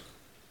friends,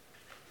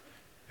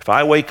 if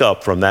I wake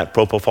up from that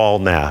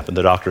propofol nap and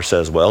the doctor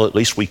says, well, at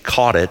least we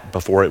caught it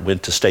before it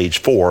went to stage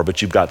 4,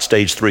 but you've got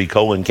stage 3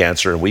 colon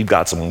cancer and we've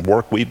got some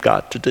work we've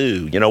got to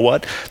do. You know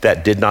what?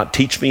 That did not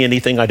teach me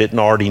anything I didn't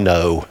already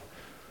know.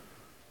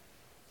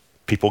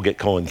 People get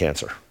colon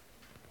cancer.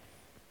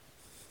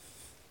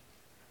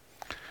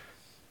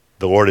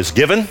 The Lord is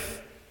given.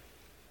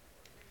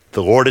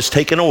 The Lord is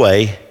taken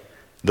away.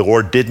 The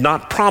Lord did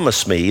not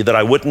promise me that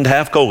I wouldn't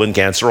have colon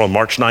cancer on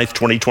March 9th,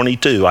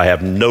 2022. I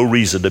have no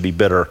reason to be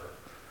bitter.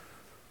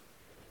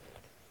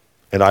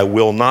 And I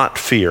will not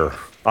fear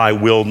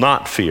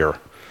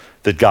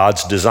that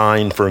God's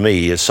design for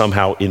me is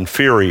somehow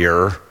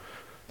inferior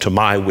to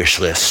my wish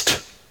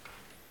list.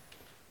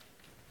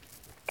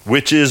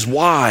 Which is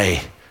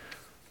why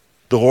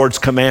the Lord's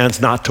commands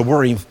not to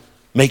worry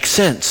make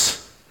sense.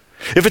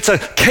 If it's a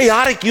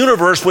chaotic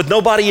universe with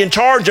nobody in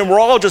charge and we're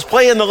all just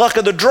playing the luck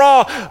of the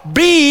draw,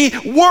 be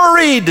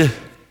worried.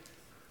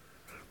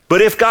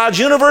 But if God's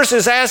universe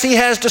is as he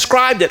has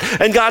described it,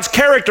 and God's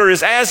character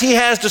is as he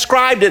has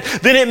described it,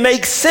 then it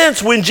makes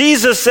sense when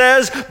Jesus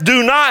says,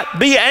 do not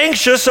be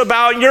anxious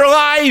about your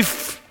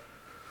life,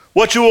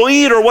 what you will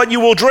eat or what you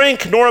will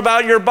drink, nor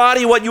about your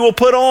body, what you will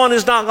put on.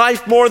 Is not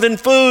life more than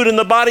food, and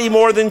the body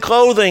more than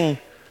clothing?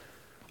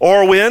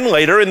 Or when,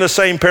 later in the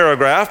same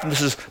paragraph, and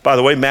this is, by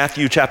the way,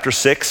 Matthew chapter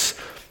 6,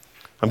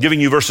 I'm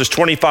giving you verses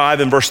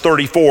 25 and verse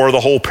 34. The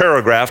whole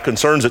paragraph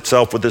concerns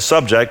itself with this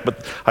subject,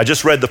 but I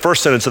just read the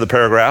first sentence of the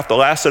paragraph. The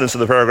last sentence of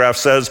the paragraph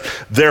says,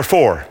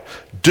 therefore,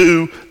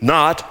 do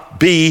not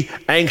be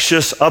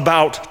anxious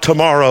about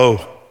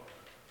tomorrow.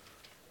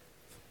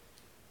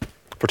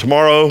 For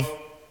tomorrow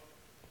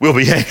will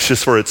be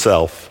anxious for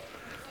itself.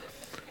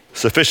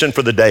 Sufficient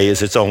for the day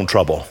is its own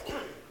trouble.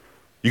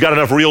 You got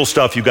enough real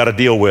stuff you got to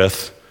deal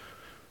with.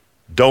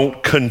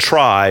 Don't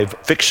contrive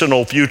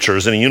fictional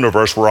futures in a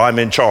universe where I'm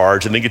in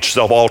charge and then get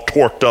yourself all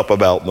torqued up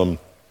about them.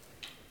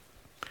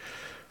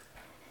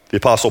 The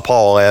Apostle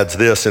Paul adds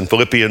this in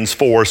Philippians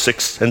 4,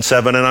 6, and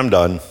 7, and I'm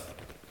done.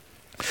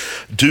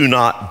 Do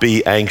not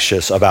be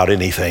anxious about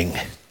anything.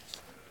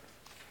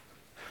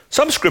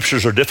 Some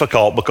scriptures are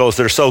difficult because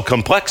they're so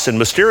complex and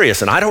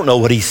mysterious, and I don't know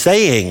what he's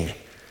saying.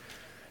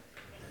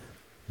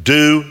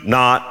 Do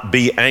not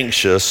be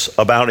anxious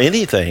about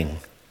anything.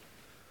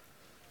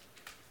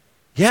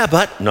 Yeah,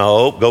 but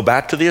no, go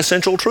back to the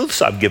essential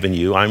truths I've given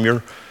you. I'm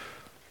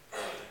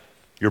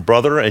your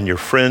brother and your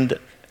friend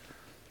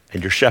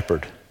and your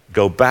shepherd.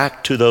 Go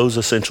back to those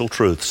essential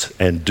truths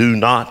and do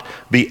not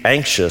be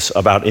anxious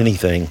about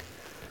anything.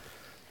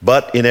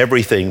 But in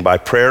everything, by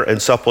prayer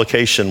and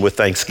supplication with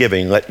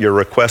thanksgiving, let your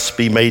requests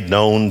be made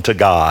known to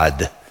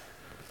God.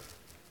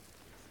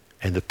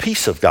 And the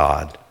peace of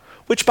God,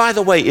 which, by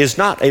the way, is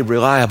not a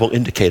reliable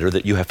indicator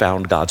that you have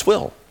found God's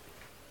will,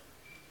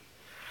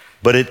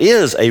 but it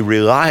is a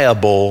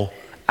reliable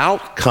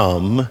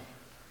outcome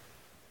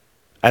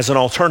as an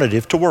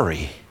alternative to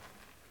worry.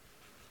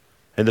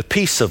 And the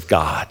peace of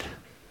God,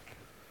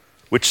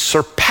 which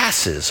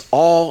surpasses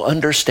all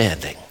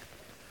understanding.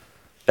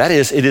 That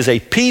is, it is a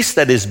peace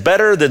that is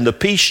better than the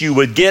peace you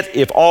would get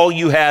if all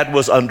you had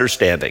was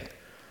understanding.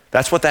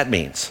 That's what that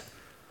means.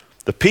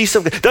 The peace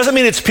of God doesn't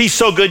mean it's peace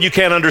so good you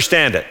can't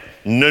understand it.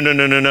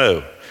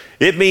 No.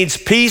 It means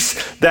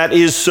peace that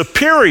is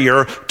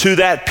superior to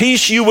that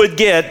peace you would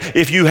get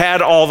if you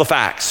had all the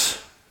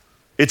facts.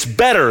 It's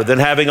better than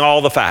having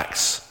all the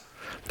facts.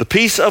 The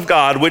peace of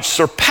God, which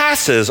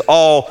surpasses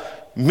all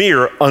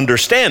mere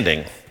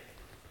understanding,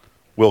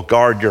 will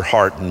guard your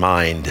heart and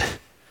mind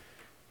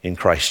in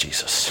Christ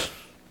Jesus.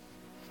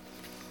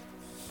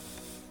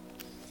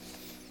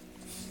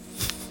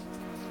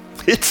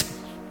 It's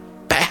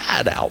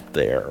bad out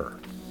there.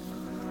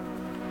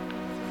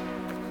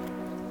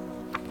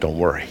 Don't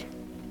worry.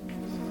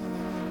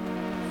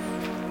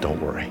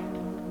 Don't worry.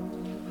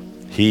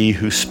 He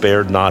who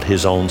spared not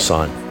his own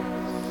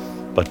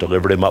son, but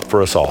delivered him up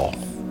for us all,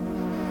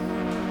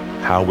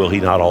 how will he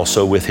not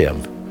also with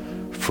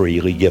him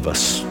freely give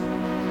us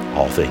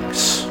all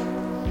things?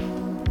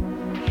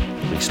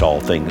 At least all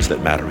things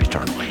that matter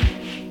eternally.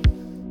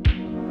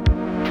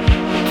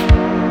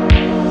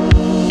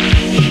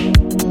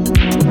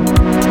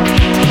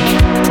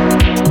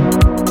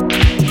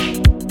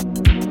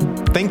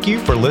 Thank you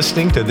for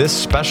listening to this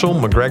special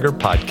McGregor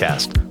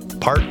podcast,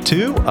 part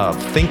 2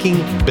 of Thinking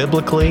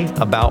Biblically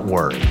About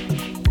Worry.